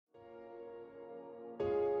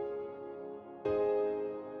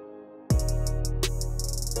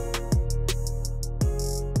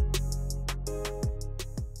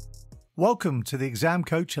Welcome to the Exam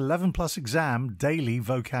Coach 11 Plus Exam Daily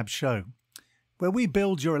Vocab Show, where we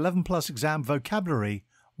build your 11 Plus Exam vocabulary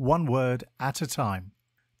one word at a time.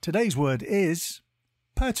 Today's word is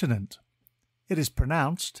pertinent. It is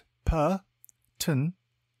pronounced per-tin-ent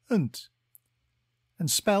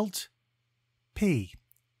and spelt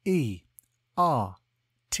P-E-R-T-I-N-E-N-T.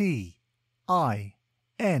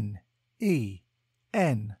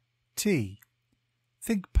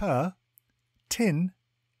 Think per, tin,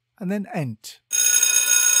 and then ent.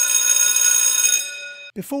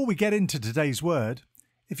 Before we get into today's word,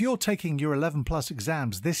 if you're taking your 11 Plus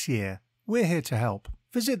exams this year, we're here to help.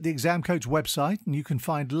 Visit the Exam Coach website and you can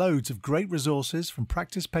find loads of great resources from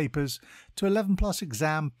practice papers to 11 Plus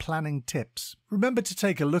exam planning tips. Remember to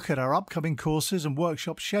take a look at our upcoming courses and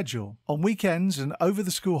workshop schedule. On weekends and over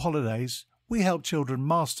the school holidays, we help children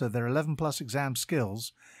master their 11 Plus exam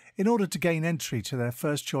skills in order to gain entry to their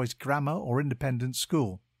first choice grammar or independent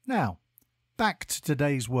school. Now, back to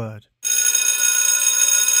today's word.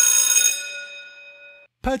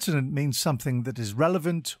 Pertinent means something that is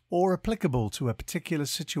relevant or applicable to a particular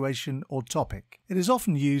situation or topic. It is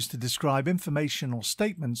often used to describe information or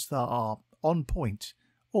statements that are on point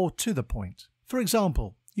or to the point. For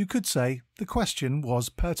example, you could say, the question was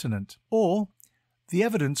pertinent, or the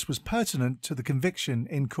evidence was pertinent to the conviction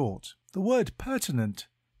in court. The word pertinent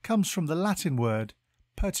comes from the Latin word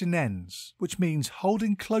pertinens, which means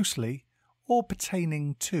holding closely or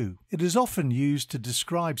pertaining to. It is often used to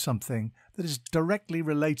describe something that is directly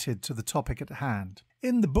related to the topic at hand.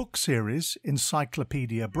 In the book series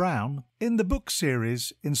Encyclopedia Brown,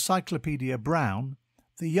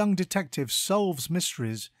 the young detective solves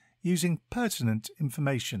mysteries using pertinent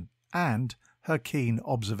information and her keen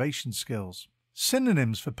observation skills.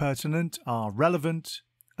 Synonyms for pertinent are relevant,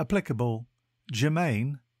 applicable,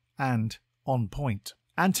 germane, and on point.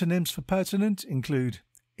 Antonyms for pertinent include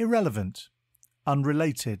irrelevant,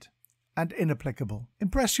 unrelated, and inapplicable.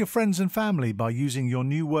 Impress your friends and family by using your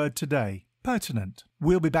new word today, pertinent.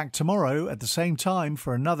 We'll be back tomorrow at the same time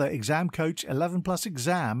for another Exam Coach 11 Plus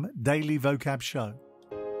Exam Daily Vocab Show.